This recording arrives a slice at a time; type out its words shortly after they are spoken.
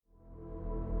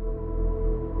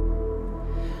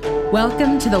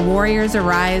Welcome to the Warriors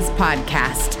Arise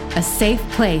podcast, a safe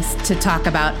place to talk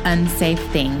about unsafe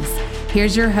things.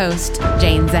 Here's your host,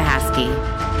 Jane Zahaski.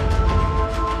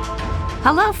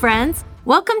 Hello, friends.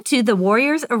 Welcome to the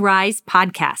Warriors Arise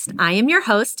podcast. I am your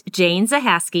host, Jane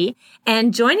Zahaski,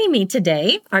 and joining me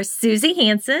today are Susie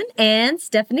Hansen and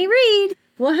Stephanie Reed.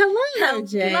 Well, hello,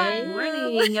 Jane. Good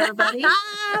morning, everybody.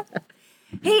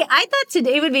 Hey, I thought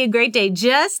today would be a great day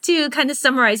just to kind of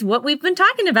summarize what we've been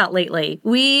talking about lately.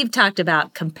 We've talked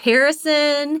about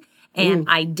comparison and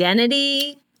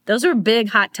identity. Those are big,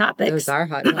 hot topics. Those are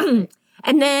hot topics.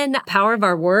 And then power of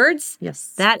our words.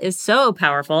 Yes. That is so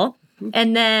powerful.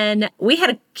 And then we had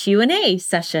a Q&A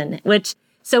session,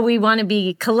 so we want to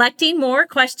be collecting more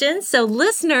questions. So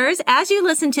listeners, as you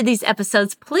listen to these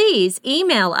episodes, please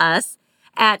email us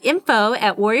at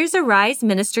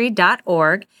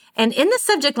info@warriorsariseministry.org. And in the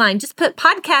subject line, just put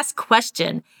podcast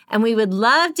question. And we would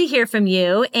love to hear from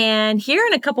you. And here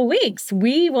in a couple weeks,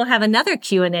 we will have another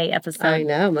Q&A episode. I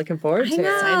know. I'm looking forward to it.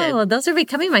 I know. Those are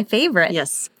becoming my favorite.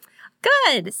 Yes.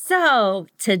 Good. So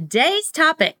today's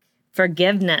topic,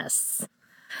 forgiveness.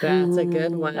 That's a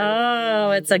good one.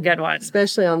 Oh, it's a good one.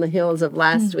 Especially on the heels of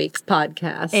last week's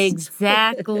podcast.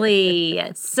 Exactly.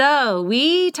 So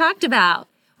we talked about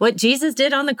what Jesus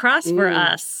did on the cross for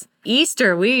us.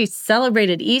 Easter, we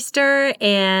celebrated Easter,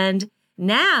 and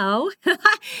now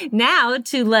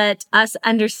to let us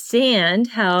understand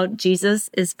how Jesus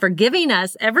is forgiving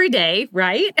us every day,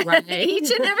 right?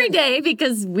 Each and every day,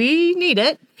 because we need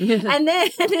it. And then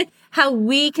how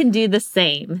we can do the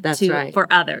same for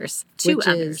others, Which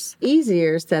is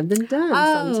easier said than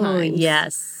done sometimes.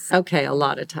 Yes. Okay, a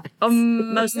lot of times.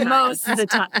 Most of the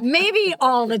time. Maybe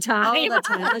all the time. All the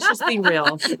time. Let's just be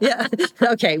real. Yeah.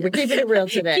 Okay, we're keeping it real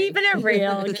today. Keeping it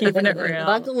real.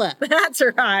 Buckle up. That's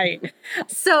right.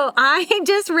 So I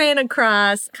just ran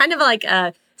across kind of like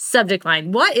a subject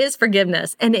line. What is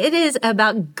forgiveness? And it is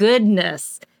about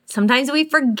goodness. Sometimes we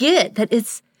forget that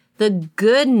it's the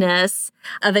goodness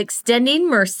of extending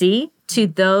mercy to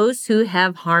those who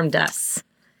have harmed us.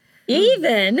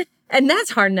 And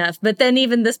that's hard enough, but then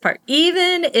even this part,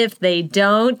 even if they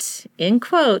don't, in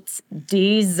quotes,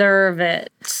 deserve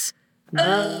it.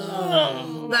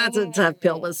 Oh, that's a tough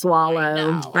pill to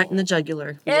swallow. Right in the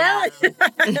jugular. Yeah.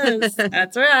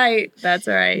 That's right.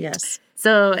 Yes.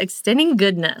 So extending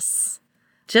goodness,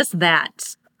 just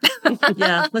that.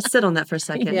 Yeah. Let's sit on that for a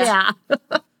second. Yeah.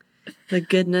 The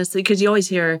goodness, because you always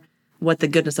hear what the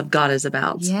goodness of God is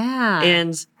about. Yeah.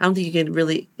 And I don't think you can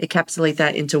really encapsulate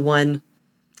that into one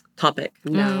topic.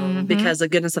 No. Because the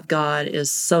goodness of God is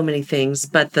so many things,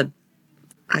 but I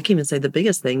can't even say the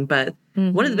biggest thing, but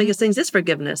one of the biggest things is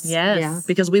forgiveness. Yes. Yeah.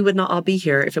 Because we would not all be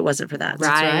here if it wasn't for that.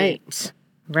 Right.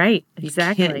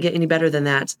 Exactly. Can't get any better than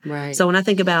that. Right. So when I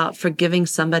think about forgiving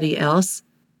somebody else,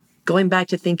 going back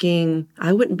to thinking,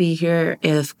 I wouldn't be here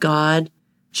if God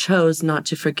chose not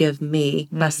to forgive me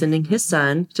by sending his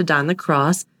son to die on the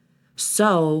cross.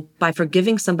 So by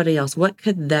forgiving somebody else, what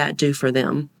could that do for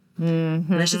them? And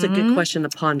that's just a good question to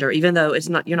ponder, even though you're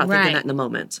not thinking that in the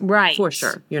moment. Right. For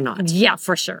sure. You're not. Yeah,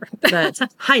 for sure. But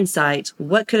hindsight,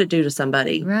 what could it do to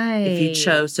somebody? Right. If you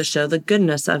chose to show the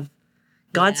goodness of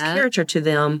God's character to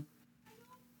them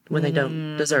when they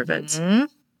don't deserve it.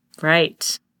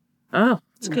 Right. Oh,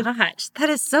 gosh. That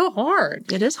is so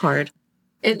hard. It is hard.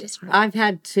 I've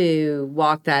had to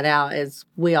walk that out, as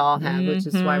we all have, which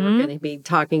is why we're going to be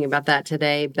talking about that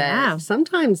today. But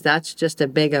sometimes that's just a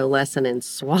big O lesson in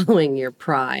swallowing your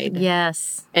pride.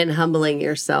 Yes. And humbling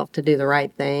yourself to do the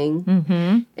right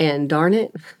thing. And darn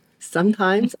it,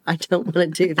 sometimes I don't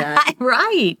want to do that.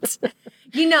 Right.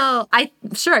 I'm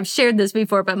sure I've shared this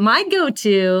before, but my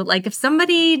go-to, like if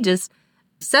somebody just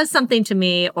says something to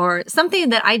me or something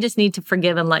that I just need to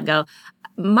forgive and let go,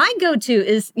 my go-to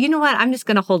is, you know what? I'm just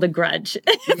going to hold a grudge.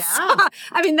 Yeah.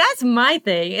 That's my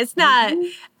thing. It's not,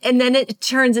 and then it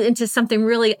turns into something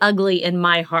really ugly in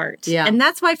my heart. Yeah. And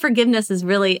that's why forgiveness is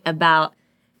really about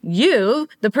you,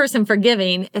 the person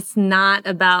forgiving. It's not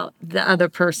about the other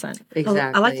person. Exactly.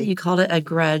 I like that you called it a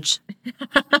grudge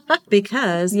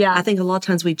because I think a lot of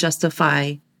times we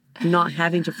justify not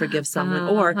having to forgive someone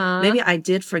or maybe I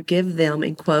did forgive them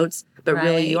in quotes, but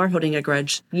really you are holding a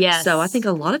grudge. Yes. So I think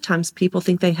a lot of times people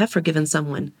think they have forgiven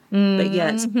someone, but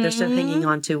yet they're still hanging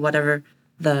on to whatever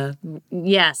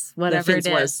whatever it is.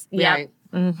 was. Yeah.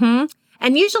 Right.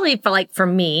 And usually for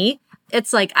me,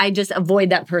 it's like I just avoid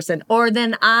that person, or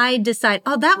then I decide,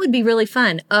 oh, that would be really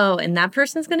fun. Oh, and that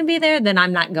person's going to be there, then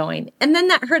I'm not going. And then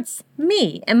that hurts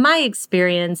me and my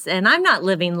experience, and I'm not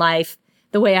living life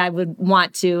the way I would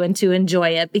want to and to enjoy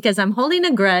it because I'm holding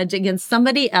a grudge against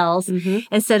somebody else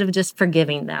instead of just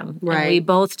forgiving them. Right. And we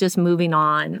both just moving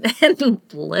on and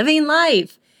living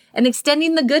life and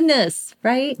extending the goodness,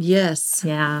 right? Yes.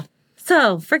 Yeah.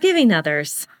 So forgiving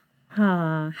others.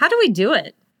 How do we do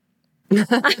it? Where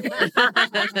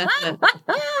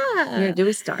do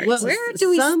we start? Well, Where do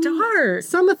we start?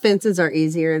 Some offenses are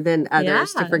easier than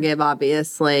others to forgive,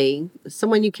 obviously.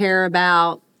 Someone you care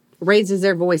about raises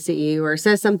their voice at you or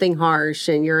says something harsh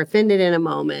and you're offended in a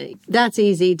moment. That's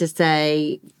easy to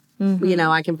say, you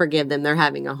know, I can forgive them. They're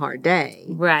having a hard day.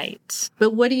 Right.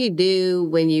 But what do you do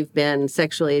when you've been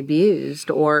sexually abused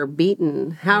or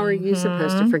beaten? How are you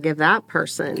supposed to forgive that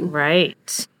person?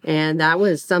 Right. And that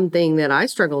was something that I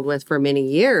struggled with for many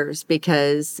years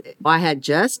because I had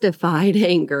justified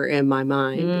anger in my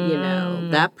mind. You know,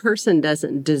 that person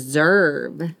doesn't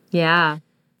deserve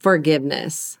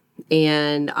forgiveness.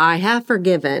 And I have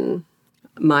forgiven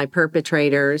my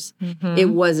perpetrators. It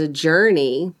was a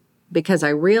journey because I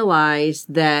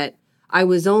realized that I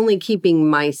was only keeping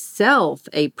myself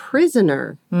a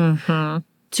prisoner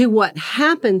to what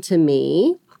happened to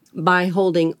me by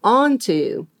holding on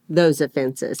to those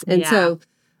offenses. And so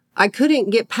I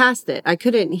couldn't get past it. I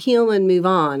couldn't heal and move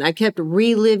on. I kept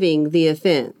reliving the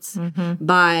offense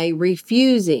by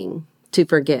refusing to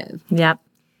forgive. Yep.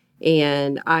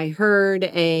 And I heard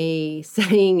a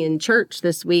saying in church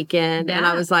this weekend and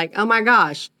I was like, oh my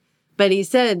gosh. But he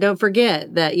said, don't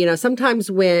forget that, you know,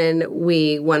 sometimes when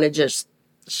we want to just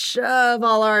shove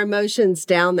all our emotions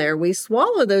down there, we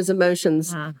swallow those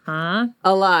emotions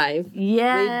alive.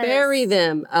 Yes. We bury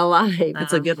them alive.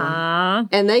 That's a good one.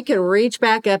 And they can reach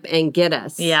back up and get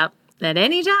us. Yep. At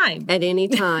any time. At any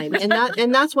time.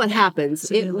 And that's what happens.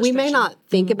 We may not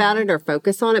think about it or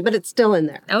focus on it, but it's still in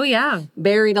there. Oh, yeah.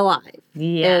 Buried alive.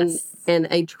 Yes. And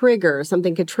a trigger,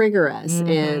 something could trigger us.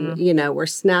 And, you know, we're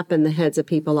snapping the heads of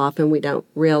people off and we don't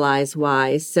realize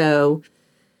why. So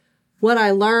what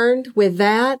I learned with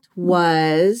that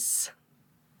was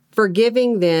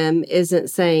forgiving them isn't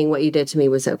saying what you did to me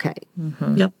was okay.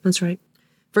 Yep, that's right.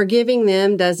 Forgiving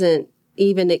them doesn't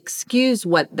even excuse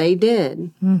what they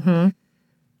did.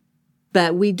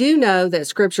 But we do know that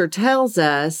Scripture tells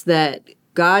us that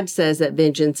God says that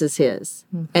vengeance is His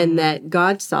and that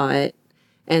God saw it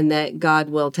and that God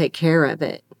will take care of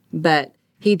it. But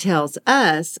He tells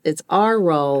us it's our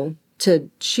role to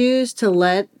choose to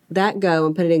let that go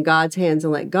and put it in God's hands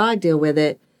and let God deal with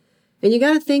it. And you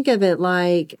got to think of it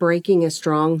like breaking a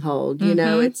stronghold. You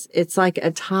know, it's like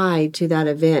a tie to that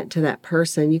event, to that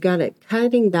person. You got to,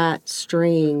 cutting that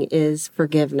string is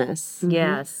forgiveness.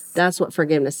 Yes. That's what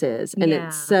forgiveness is. And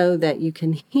it's so that you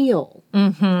can heal.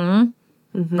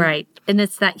 Right. And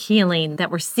it's that healing that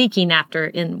we're seeking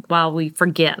after while we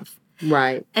forgive.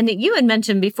 Right. And you had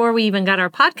mentioned before we even got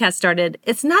our podcast started,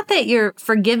 it's not that you're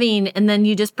forgiving and then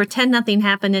you just pretend nothing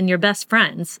happened and you're best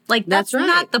friends. Like, that's right.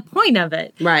 not the point of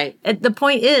it. Right. The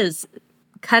point is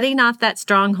cutting off that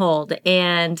stronghold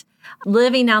and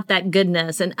living out that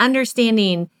goodness and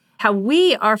understanding how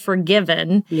we are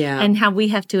forgiven and how we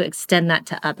have to extend that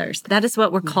to others. That is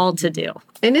what we're called to do.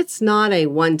 And it's not a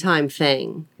one-time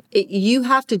thing. You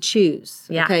have to choose.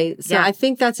 Yeah. Okay. So I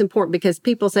think that's important because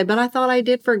people say, but I thought I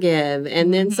did forgive.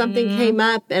 And then something came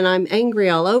up and I'm angry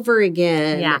all over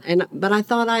again. Yeah. But I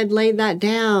thought I'd laid that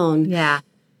down. Yeah.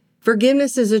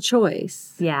 Forgiveness is a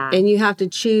choice. Yeah. And you have to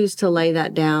choose to lay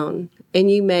that down. And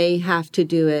you may have to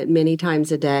do it many times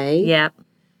a day. Yep.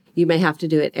 You may have to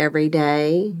do it every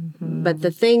day. But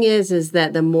the thing is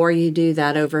that the more you do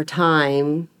that over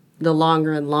time, the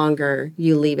longer and longer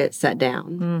you leave it set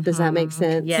down. Does that make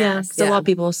sense? Yeah. So a lot of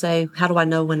people say, how do I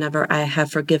know whenever I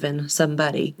have forgiven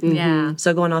somebody? Yeah.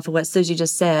 So going off of what Susie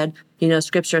just said, you know,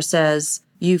 Scripture says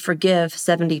you forgive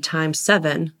 70 times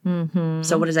 7.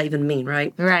 So what does that even mean,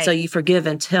 right? Right. So you forgive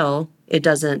until it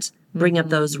doesn't bring up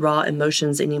those raw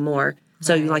emotions anymore.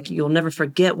 So you'll never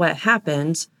forget what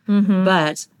happened,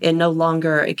 but it no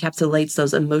longer encapsulates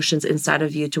those emotions inside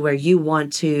of you to where you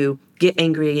want to get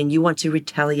angry and you want to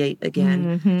retaliate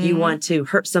again. You want to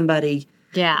hurt somebody.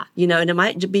 Yeah. You know, and it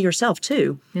might be yourself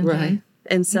too. Right.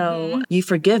 And so you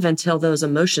forgive until those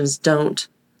emotions don't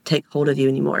take hold of you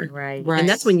anymore. Right. Right. And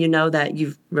that's when you know that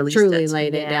you've released Truly it.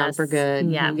 laid it down for good.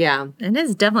 Yeah. Yeah. And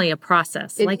it's definitely a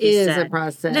process. It like you is said. a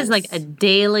process. It is like a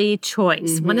daily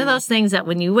choice. One of those things that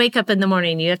when you wake up in the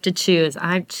morning, you have to choose.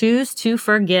 I choose to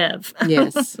forgive.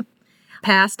 Yes.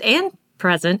 Past and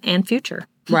present and future.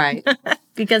 Right.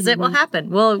 Because it will happen.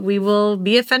 We will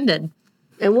be offended.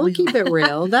 And we'll keep it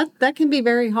real. That can be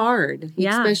very hard,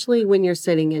 Yeah. especially when you're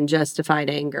sitting in justified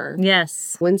anger.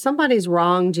 Yes. When somebody's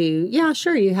wronged you, yeah,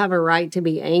 sure, you have a right to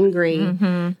be angry,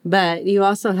 but you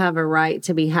also have a right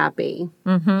to be happy.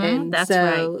 And That's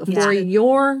so right. for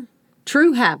your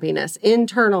true happiness,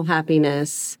 internal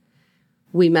happiness,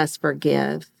 we must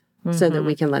forgive so that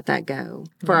we can let that go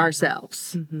for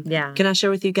ourselves. Yeah. Can I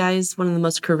share with you guys one of the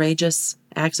most courageous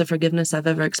acts of forgiveness I've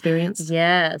ever experienced?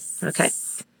 Yes. Okay.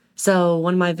 So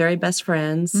one of my very best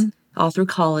friends, all through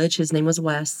college, his name was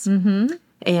Wes.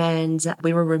 And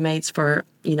we were roommates for,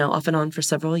 off and on for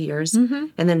several years.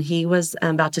 And then he was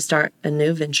about to start a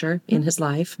new venture in his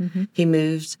life. He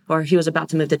was about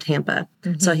to move to Tampa.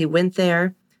 So he went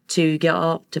there to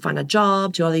to find a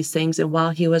job, do all these things. And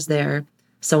while he was there,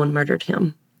 someone murdered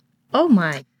him. Oh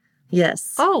my.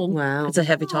 Yes. Oh. Wow. It's a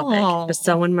heavy topic. Oh. But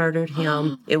someone murdered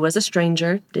him. It was a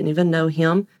stranger, didn't even know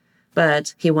him,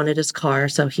 but he wanted his car.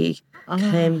 So he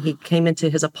came into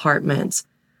his apartment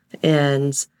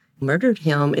and murdered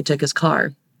him and took his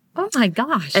car. Oh my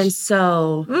gosh. And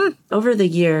so over the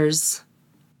years,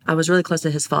 I was really close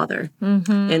to his father.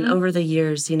 And over the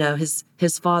years,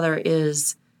 his father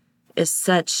is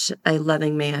such a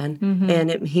loving man.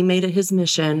 And he made it his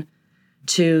mission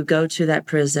to go to that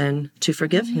prison to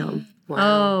forgive him.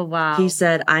 Oh wow. He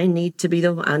said, I need to be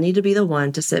the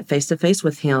one to sit face to face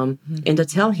with him and to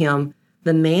tell him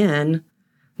the man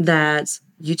that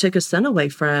you took a son away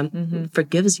from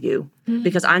forgives you.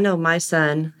 Because I know my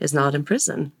son is not in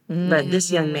prison, but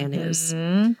this young man is.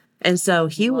 And so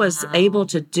he was able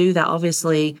to do that.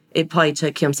 Obviously, it probably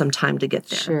took him some time to get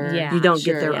there. Sure. Yeah. You don't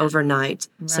Sure. get there overnight.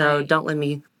 So Right. don't let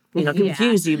me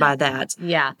confuse you by that.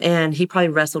 Yeah. And he probably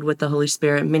wrestled with the Holy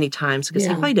Spirit many times because he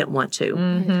Yeah. probably didn't want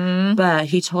to. But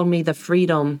he told me the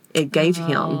freedom it gave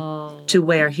him to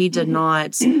where he did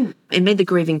not, it made the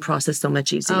grieving process so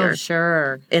much easier. Oh,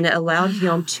 sure. And it allowed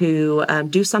him to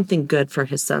do something good for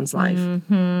his son's life.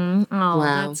 Oh, Wow.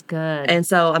 that's good. And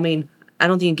so, I mean, I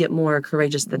don't think you get more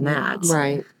courageous than that.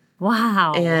 Right.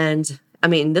 Wow. And I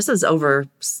mean, this is over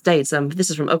states. This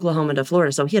is from Oklahoma to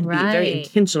Florida. So he had to be very Right.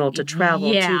 intentional to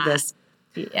travel Yeah. to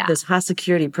yeah. this high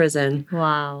security prison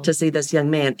Wow. to see this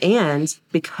young man. And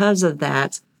because of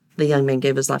that, the young man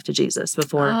gave his life to Jesus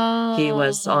before he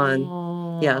was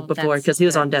on, because he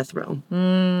was on death row.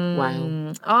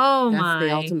 Wow. Oh That's my.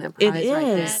 the ultimate It prize right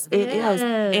there. is. It is.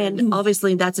 And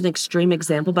obviously, that's an extreme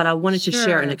example, but I wanted to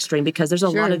share an extreme because there's a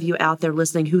lot Sure. of you out there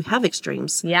listening who have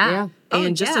extremes. Yeah. Yeah.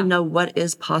 And just to know what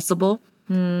is possible,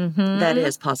 that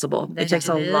is possible. It takes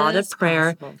a lot of is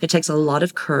prayer. possible. It takes a lot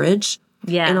of courage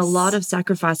Yes. and a lot of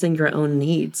sacrificing your own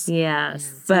needs. Yes.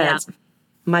 But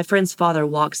my friend's father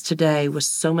walks today with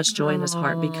so much joy in his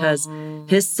heart because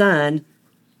his son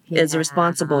is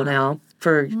responsible now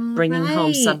for bringing home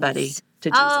Right. somebody to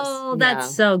Jesus. Oh, that's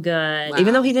Yeah. so good.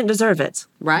 Even though he didn't deserve it.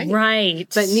 Right. Right.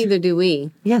 But neither do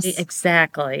we. Yes.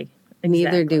 Exactly.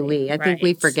 Neither do Exactly. we. I think we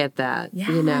Right. forget that.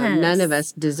 You know, Yes. none of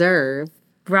us deserve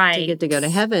Right. to get to go to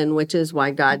heaven, which is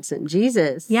why God sent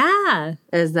Jesus Yeah.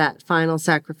 as that final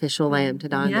sacrificial lamb to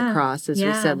die on Yeah. the cross, as we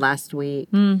Yeah. said last week.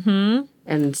 Mm-hmm.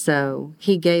 And so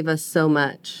he gave us so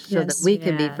much so that Yes. we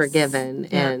could be Yes. forgiven.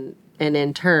 And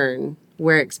in turn,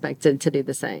 we're expected to do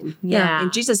the same. Yeah.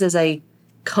 And Jesus is a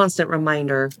constant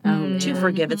reminder to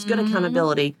forgive. It's good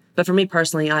accountability. But for me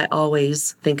personally, I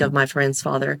always think of my friend's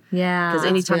father. Yeah. Because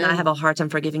anytime good. I have a hard time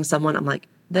forgiving someone, I'm like,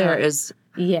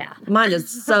 Yeah. mine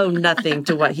is so nothing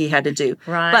to what he had to do.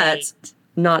 Right. But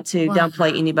not to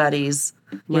downplay anybody's,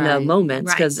 Right.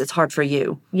 moments because Right. it's hard for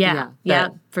you. Yeah. Yeah.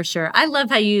 For sure. I love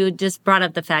how you just brought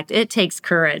up the fact it takes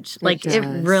courage. Like it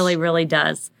does. really, really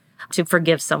does to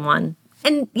forgive someone.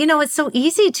 And, it's so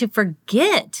easy to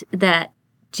forget that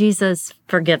Jesus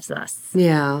forgives us.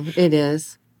 Yeah, it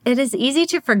is. It is easy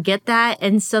to forget that.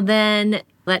 And so then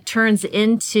that turns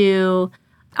into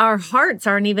our hearts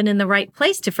aren't even in the right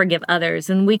place to forgive others.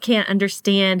 And we can't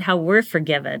understand how we're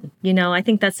forgiven. I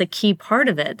think that's a key part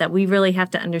of it, that we really have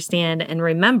to understand and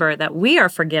remember that we are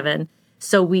forgiven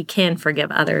so we can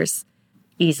forgive others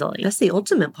easily. That's the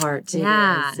ultimate part.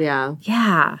 Yeah. Yeah.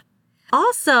 Yeah.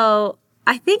 Also,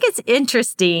 I think it's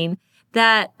interesting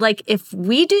that, like, if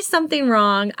we do something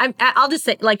wrong, I'll just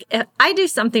say, like, if I do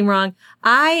something wrong,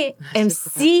 I am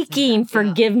seeking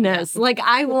forgiveness. Like,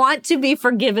 I want to be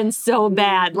forgiven so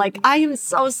bad. Like, I am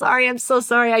so sorry. I'm so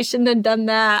sorry. I shouldn't have done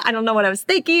that. I don't know what I was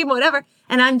thinking, whatever.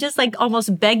 And I'm just like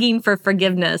almost begging for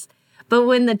forgiveness. But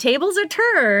when the tables are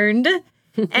turned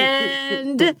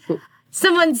and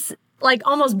someone's like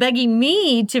almost begging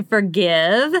me to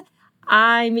forgive,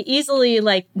 I'm easily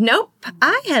like, nope,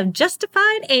 I have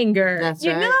justified anger. That's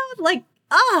you right. know, like,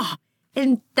 oh,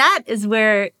 and that is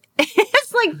where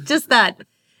it's like just that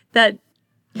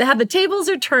how the tables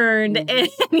are turned and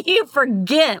you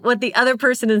forget what the other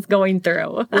person is going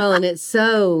through. Well, and it's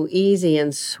so easy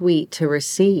and sweet to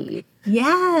receive,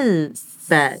 Yes.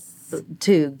 but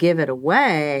to give it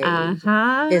away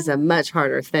is a much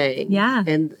harder thing. Yeah.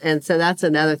 And so that's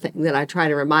another thing that I try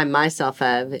to remind myself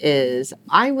of is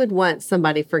I would want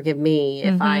somebody forgive me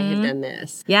if I had done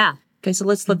this. Yeah. Okay, so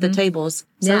let's flip the tables.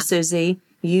 So, Yeah. Susie,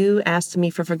 you asked me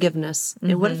for forgiveness.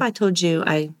 And what if I told you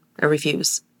I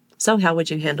refuse? So how would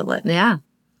you handle it? Yeah.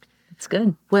 That's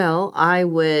good. Well, I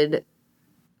would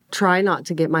try not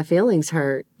to get my feelings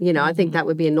hurt. You know, I think that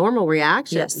would be a normal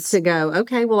reaction Yes. to go,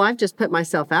 okay, well, I've just put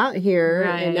myself out here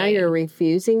and now Right. you're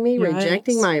refusing me, Right.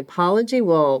 rejecting my apology.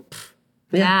 Well,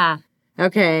 Yeah.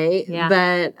 okay. Yeah.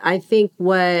 But I think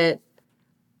what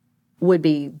would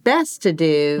be best to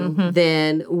do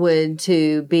then would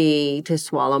to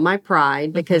swallow my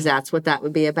pride because that's what that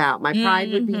would be about. My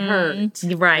pride would be hurt.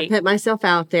 Right. Put myself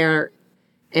out there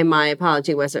and my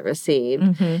apology wasn't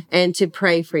received. And to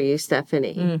pray for you,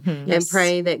 Stephanie, and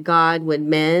pray that God would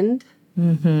mend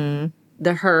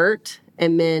the hurt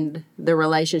and mend the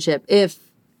relationship if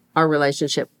our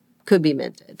relationship could be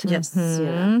mended. Yes.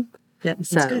 Yeah. Yeah, that's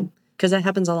So- good. Because that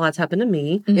happens a lot. It's happened to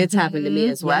me. It's happened to me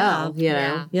as well, you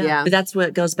know? Yeah. But that's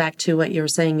what goes back to what you were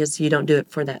saying is you don't do it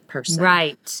for that person.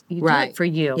 Right. You do Right. it for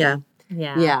you. Yeah.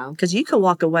 Yeah. Yeah. Because you can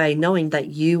walk away knowing that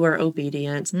you were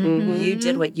obedient. You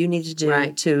did what you needed to do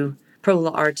Right. to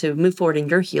to move forward in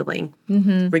your healing,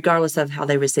 regardless of how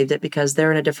they received it, because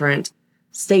they're in a different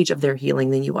stage of their healing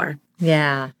than you are.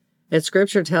 Yeah. And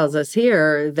scripture tells us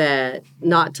here that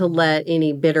not to let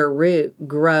any bitter root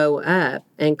grow up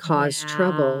and cause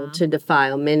trouble to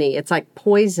defile many. It's like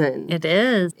poison. It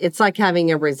is. It's like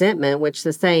having a resentment, which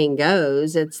the saying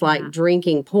goes, it's like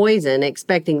drinking poison,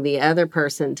 expecting the other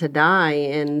person to die.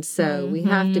 And so we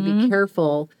have to be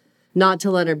careful not to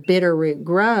let a bitter root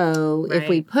grow if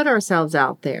we put ourselves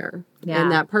out there. Yeah.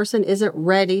 And that person isn't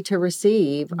ready to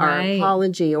receive our Right.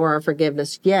 apology or our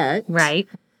forgiveness yet. Right.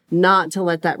 Not to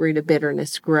let that root of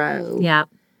bitterness grow. Yeah.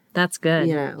 That's good.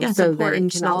 You know, Yeah, it's so that important it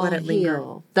to can not all let it linger.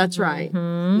 heal. That's right.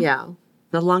 Yeah.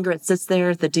 The longer it sits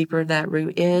there, the deeper that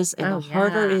root is, and the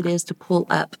harder it is to pull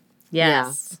up.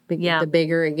 Yes. Yeah. The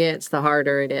bigger it gets, the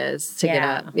harder it is to get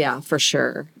up. Yeah, for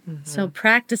sure. So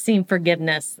practicing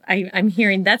forgiveness, I'm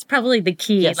hearing that's probably the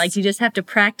key. Yes. Like you just have to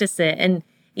practice it. And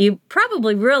you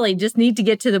probably really just need to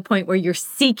get to the point where you're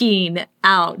seeking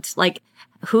out, like,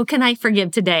 who can I forgive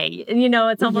today? And, you know,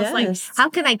 it's almost like, how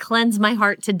can I cleanse my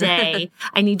heart today?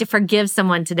 I need to forgive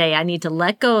someone today. I need to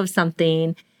let go of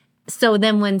something. So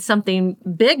then when something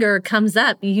bigger comes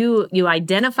up, you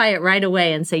identify it right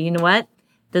away and say, you know what?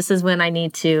 This is when I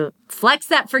need to flex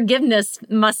that forgiveness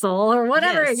muscle or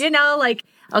whatever, you know, like,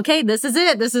 okay, this is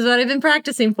it. This is what I've been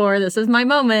practicing for. This is my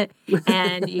moment.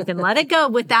 And you can let it go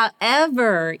without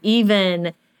ever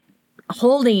even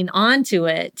holding on to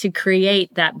it to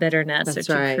create that bitterness. That's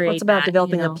or to right. create Well, it's about that,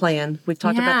 developing you know. a plan. We've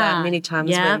talked about that many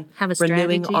times when Have a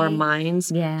renewing our strategy.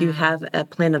 minds. Yeah. You have a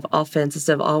plan of offense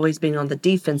instead of always being on the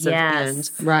defensive end.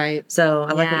 Right. So I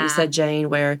like what Yeah. you said, Jane,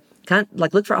 where kind of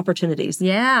like look for opportunities.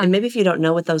 Yeah. And maybe if you don't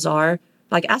know what those are,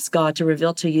 like ask God to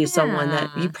reveal to you someone that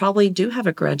you probably do have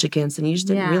a grudge against and you just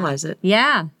didn't realize it.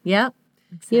 Yeah. Yep.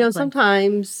 You know,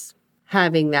 sometimes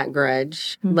having that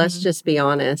grudge, let's just be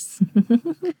honest.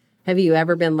 Have you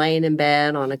ever been laying in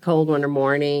bed on a cold winter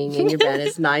morning and your bed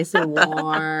is nice and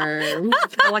warm?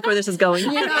 I like where this is going.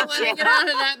 You don't want to get out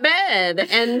of that bed.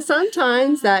 And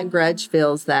sometimes that grudge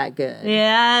feels that good.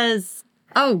 Yes.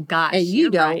 Oh gosh. And you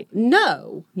you're don't right.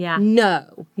 know. Yeah.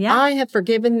 No. Yeah. I have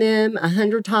forgiven them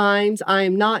 100 times. I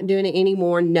am not doing it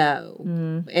anymore.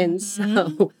 No. And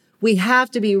so we have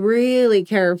to be really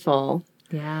careful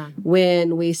Yeah.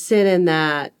 when we sit in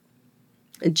that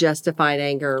justified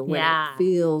anger, when Yeah. it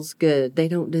feels good. They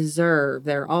don't deserve.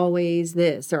 They're always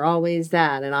this. They're always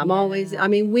that. And I'm always, I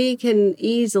mean, we can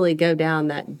easily go down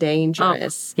that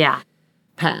dangerous Yeah.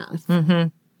 path.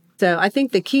 So I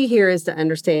think the key here is to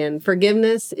understand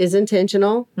forgiveness is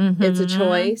intentional. It's a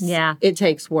choice. Yeah. It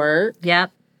takes work. Yep.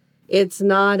 It's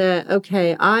not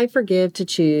okay, I forgive to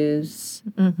choose.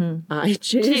 I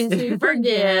choose to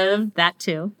forgive. That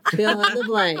too. Fill in the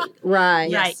blank.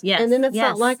 Right. Right, yes, And then it's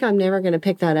yes. not like I'm never going to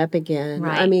pick that up again.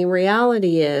 I Right. mean,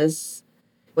 reality is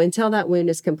until that wound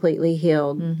is completely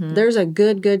healed, there's a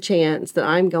good chance that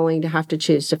I'm going to have to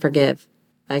choose to forgive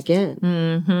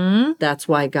again. That's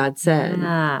why God said,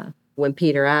 Yeah. when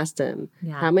Peter asked him,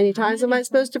 Yeah. how many times am I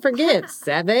supposed to forgive?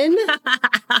 7?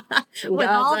 With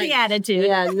all the attitude.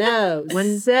 Yeah, no.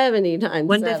 70 times.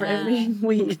 One day for 7. every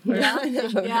week.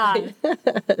 Yeah.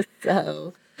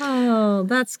 So, Oh,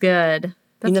 that's good.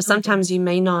 You know, sometimes you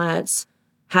may not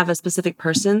have a specific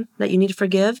person that you need to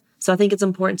forgive. So I think it's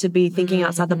important to be thinking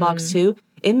outside the box too.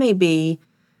 It may be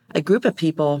a group of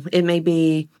people. It may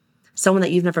be someone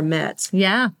that you've never met.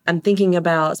 Yeah. I'm thinking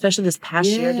about, especially this past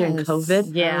year during Yes.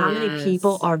 COVID, Yeah. how many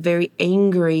people are very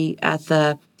angry at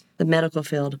the medical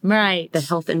field, Right. the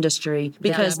health industry,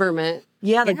 because Government.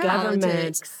 the government,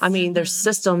 Politics. I mean, there's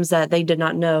systems that they did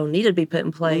not know needed to be put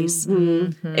in place.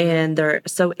 And they're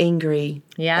so angry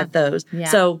Yeah. at those. Yeah.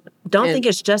 So don't And- think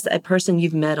it's just a person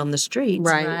you've met on the street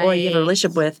Right. or you have a Right.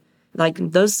 relationship with. Like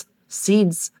those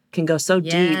seeds can go so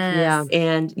deep. Yes.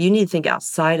 And you need to think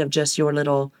outside of just your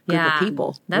little group Yeah. of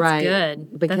people. That's right.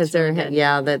 good. Because That's really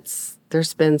good.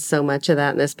 there's been so much of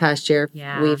that in this past year. If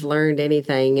Yeah. we've learned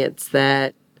anything, it's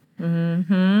that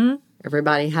Mm-hmm.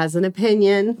 everybody has an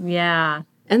opinion, Yeah.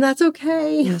 and that's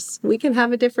okay. Yes. We can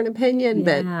have a different opinion,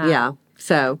 but Yeah.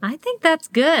 so I think that's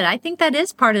good. I think that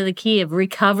is part of the key of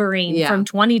recovering Yeah. from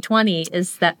 2020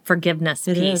 is that forgiveness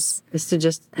piece. it's to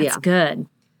just That's good.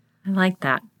 I like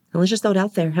that. And let's just throw it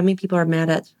out there. How many people are mad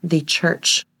at the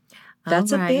church?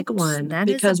 That's a big Alright. one. That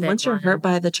is a because big once you're one. hurt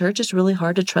by the church, it's really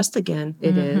hard to trust again.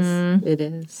 It is. It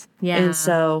is. Yeah. And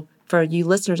so, for you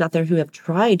listeners out there who have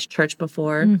tried church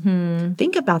before,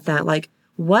 think about that. Like,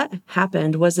 what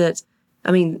happened? Was it,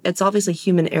 I mean, it's obviously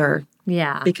human error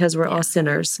yeah. because we're all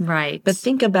sinners. Right. But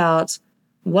think about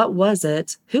what was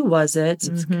it? Who was it?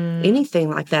 Anything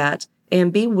like that.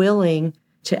 And be willing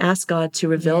to ask God to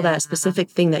reveal that specific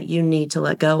thing that you need to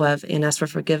let go of and ask for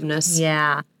forgiveness.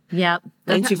 yeah. Yep.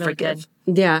 And That's to really forgive.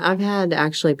 good. Yeah, I've had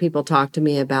actually people talk to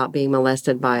me about being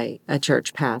molested by a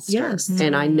church pastor. Yes.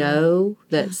 And I know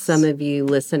that some of you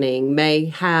listening may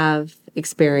have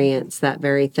experienced that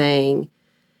very thing.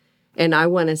 And I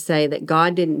want to say that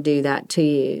God didn't do that to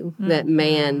you, that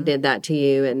man did that to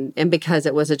you. And because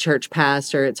it was a church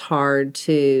pastor, it's hard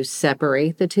to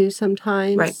separate the two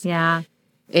sometimes. Right. Yeah.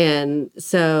 And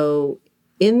so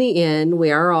in the end, we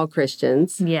are all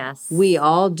Christians. Yes. We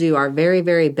all do our very,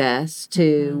 very best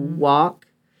to walk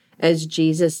as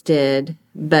Jesus did.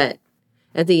 But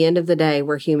at the end of the day,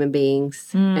 we're human beings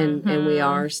and we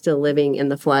are still living in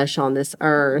the flesh on this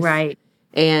earth. Right.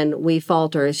 And we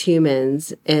falter as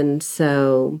humans. And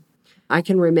so I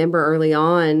can remember early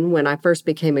on when I first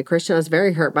became a Christian, I was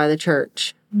very hurt by the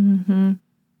church.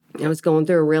 I was going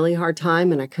through a really hard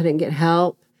time and I couldn't get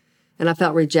help. And I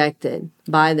felt rejected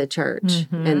by the church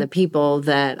and the people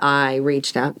that I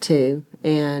reached out to.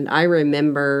 And I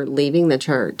remember leaving the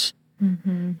church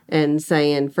and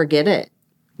saying, forget it.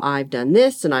 I've done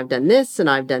this and I've done this and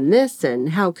I've done this. And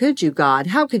how could you, God?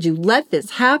 How could you let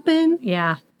this happen?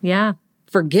 Yeah. Yeah.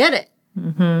 Forget it.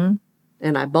 And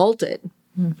I bolted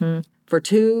for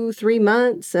 2-3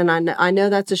 months. And I know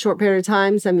that's a short period of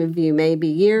time. Some of you may be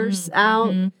years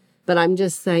out. But I'm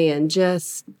just saying,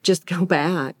 just go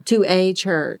back to a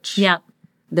church Yep.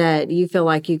 that you feel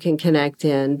like you can connect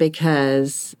in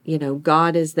because,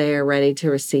 God is there ready to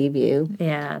receive you.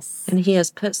 Yes. And he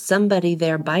has put somebody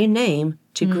there by name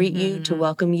to greet you, to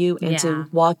welcome you, and Yeah. to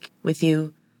walk with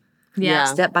you Yeah.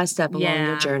 step by step along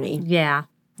your journey. Yeah.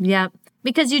 Yep.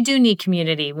 Because you do need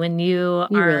community when you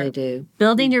You are really do.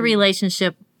 building your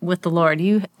relationship with the Lord.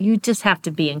 You just have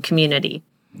to be in community.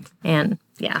 And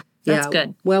that's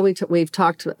good. Well, we've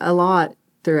talked a lot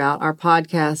throughout our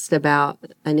podcast about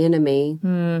an enemy,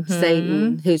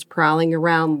 Satan, who's prowling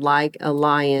around like a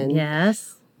lion,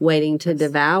 Yes. waiting to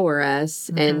devour us.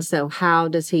 And so how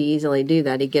does he easily do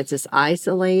that? He gets us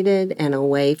isolated and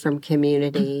away from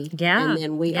community. Yeah. And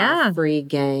then we Yeah. are free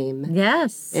game.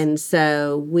 Yes. And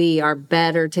so we are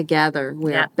better together.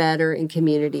 We Yeah. are better in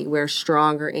community. We're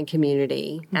stronger in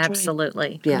community.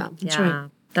 Absolutely. Yeah. Yeah.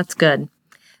 That's good.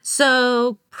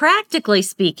 So, practically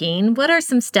speaking, what are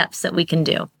some steps that we can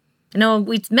do? I know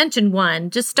we mentioned one.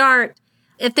 Just start,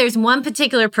 if there's one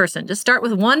particular person, just start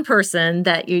with one person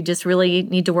that you just really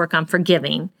need to work on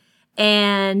forgiving.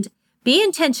 And be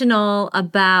intentional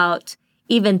about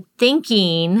even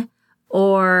thinking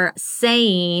or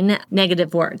saying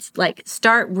negative words. Like,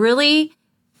 start really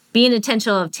being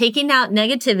intentional of taking out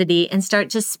negativity and start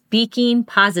just speaking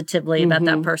positively about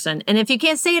that person. And if you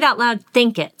can't say it out loud,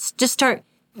 think it. Just start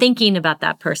thinking about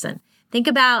that person. Think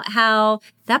about how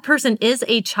that person is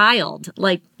a child.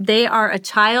 Like they are a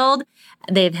child.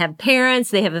 They have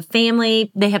parents. They have a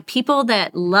family. They have people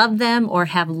that love them or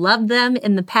have loved them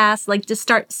in the past. Like just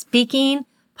start speaking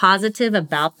positive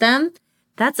about them.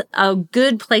 That's a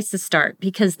good place to start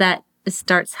because that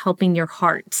starts helping your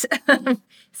heart.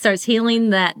 Starts healing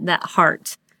that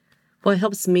heart. What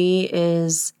helps me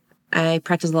is I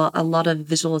practice a lot of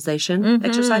visualization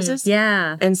exercises.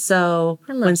 Yeah. And so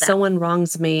love when that. someone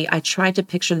wrongs me, I try to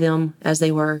picture them as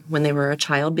they were when they were a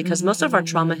child because most of our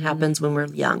trauma happens when we're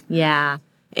young. Yeah.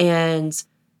 And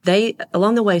they,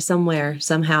 along the way somewhere,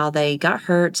 somehow they got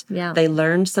hurt. Yeah. They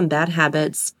learned some bad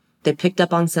habits. They picked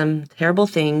up on some terrible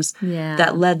things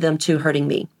that led them to hurting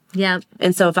me. Yep.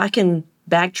 And so if I can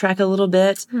backtrack a little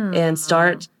bit and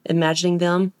start imagining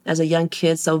them as a young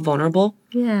kid so vulnerable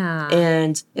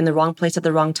and in the wrong place at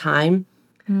the wrong time,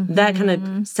 that kind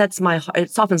of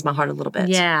it softens my heart a little bit.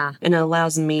 Yeah. And it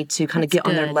allows me to kind of get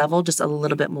on their level just a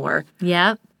little bit more.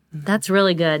 Yep. That's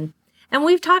really good. And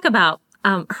we've talked about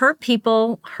hurt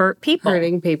people hurt people.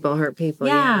 Hurting people hurt people.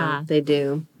 Yeah, they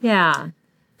do. Yeah.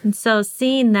 And so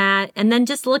seeing that and then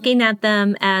just looking at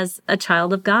them as a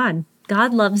child of God.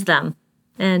 God loves them.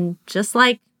 And just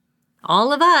like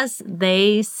all of us,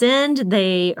 they sinned,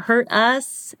 they hurt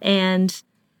us, and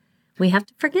we have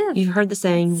to forgive. You've heard the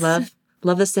saying, love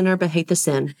the sinner, but hate the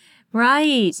sin.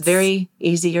 Right. It's very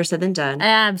easier said than done.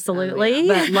 Absolutely.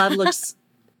 But love looks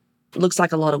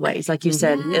like a lot of ways. Like you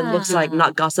said, it looks like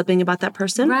not gossiping about that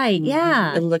person. Right.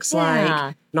 Yeah. It looks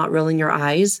like not rolling your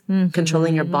eyes,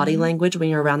 controlling your body language when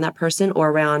you're around that person or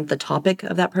around the topic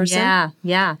of that person. Yeah.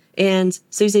 Yeah. And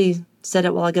Susie said it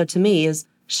a while ago to me is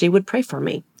she would pray for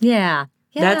me. Yeah.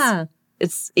 Yeah.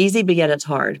 It's easy, but yet it's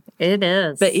hard. It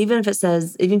is. But even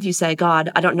if you say,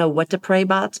 God, I don't know what to pray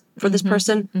about for this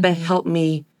person, but help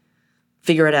me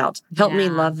figure it out. Help me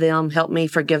love them. Help me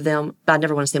forgive them. But I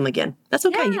never want to see them again. That's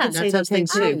okay. You can say those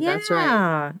things too. Yeah. That's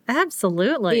right.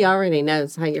 Absolutely. He already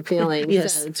knows how you're feeling.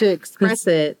 Yes. So to express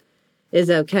it is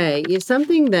okay. It's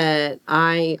something that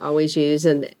I always use,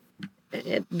 and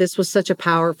this was such a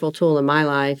powerful tool in my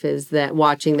life, is that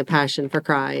watching The Passion for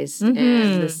Christ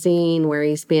and the scene where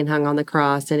he's being hung on the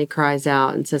cross and he cries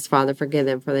out and says, Father, forgive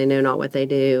them, for they know not what they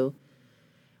do.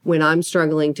 When I'm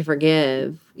struggling to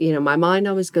forgive, my mind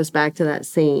always goes back to that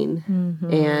scene.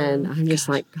 And I'm just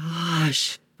like,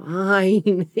 gosh,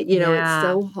 fine. It's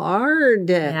so hard.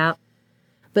 Yeah.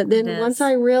 But then once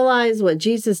I realized what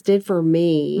Jesus did for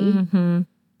me,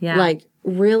 like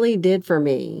really did for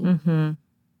me,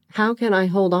 how can I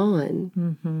hold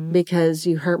on because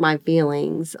you hurt my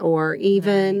feelings? Or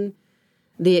even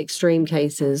the extreme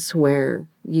cases where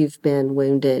you've been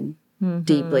wounded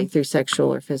deeply through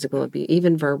sexual or physical abuse,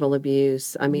 even verbal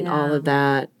abuse. I mean, all of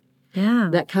that. Yeah.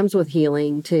 That comes with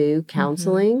healing too.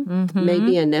 Counseling,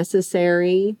 maybe a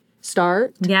necessary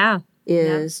start.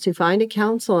 Is to find a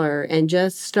counselor and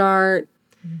just start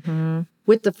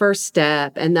with the first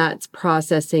step, and that's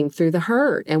processing through the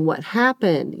hurt and what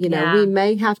happened. We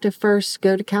may have to first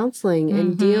go to counseling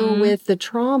and deal with the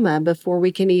trauma before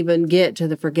we can even get to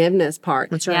the forgiveness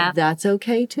part. That's right. Yeah. That's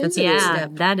okay too. That's a good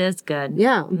step. That is good.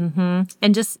 Yeah.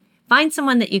 And just find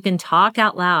someone that you can talk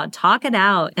out loud, talk it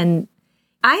out. And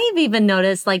I've even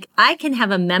noticed, like, I can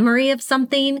have a memory of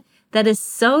something that is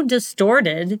so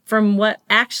distorted from what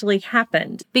actually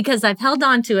happened because I've held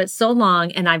on to it so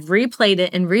long and I've replayed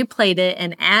it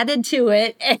and added to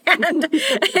it. And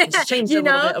it's changed a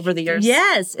little bit over the years.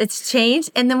 Yes, it's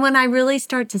changed. And then when I really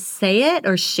start to say it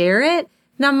or share it,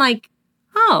 and I'm like,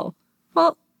 oh,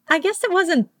 well, I guess it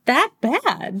wasn't that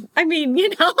bad. I mean,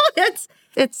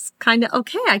 it's kind of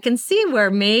okay. I can see where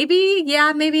maybe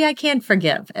I can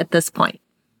forgive at this point.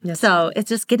 Yes. So it's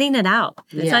just getting it out.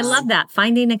 Yes. So I love that.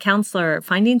 Finding a counselor,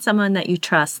 finding someone that you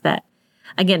trust that,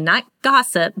 again, not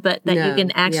gossip, but that you can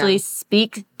actually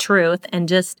speak truth and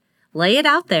just lay it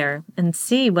out there and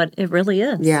see what it really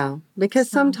is. Yeah. Because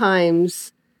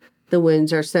sometimes the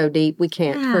wounds are so deep we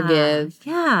can't forgive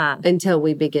until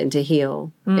we begin to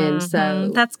heal. And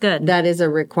so that's good. That is a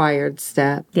required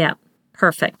step. Yeah.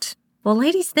 Perfect. Well,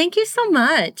 ladies, thank you so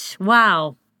much.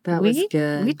 Wow. That was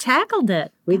good. We tackled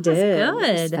it. We did. Good. It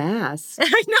was fast.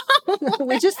 I know.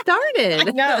 We just started.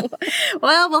 I know.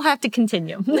 Well, we'll have to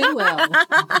continue. We will.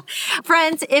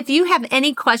 Friends, if you have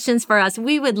any questions for us,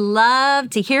 we would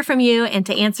love to hear from you and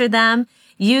to answer them.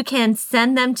 You can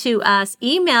send them to us,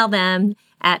 email them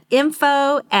at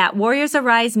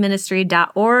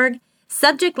info@warriorsariseministry.org.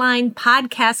 Subject line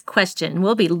podcast question.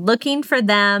 We'll be looking for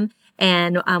them.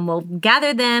 And we'll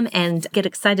gather them and get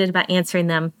excited about answering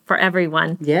them for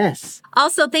everyone. Yes.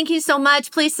 Also, thank you so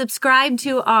much. Please subscribe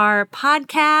to our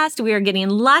podcast. We are getting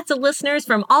lots of listeners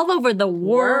from all over the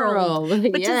world,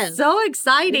 which is so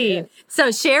exciting. Yes.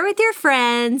 So share with your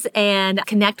friends and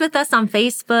connect with us on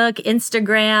Facebook,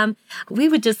 Instagram. We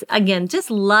would just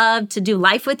love to do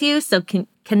life with you. So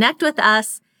connect with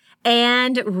us.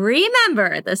 And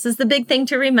remember, this is the big thing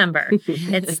to remember.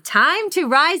 It's time to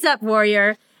rise up,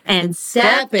 warrior, and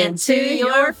step into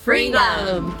your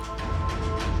freedom.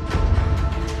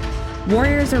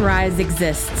 Warriors Arise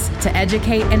exists to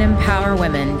educate and empower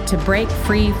women to break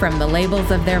free from the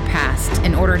labels of their past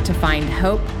in order to find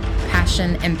hope,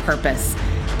 passion, and purpose.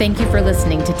 Thank you for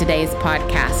listening to today's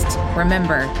podcast.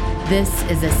 Remember, this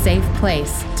is a safe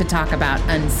place to talk about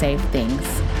unsafe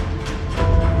things.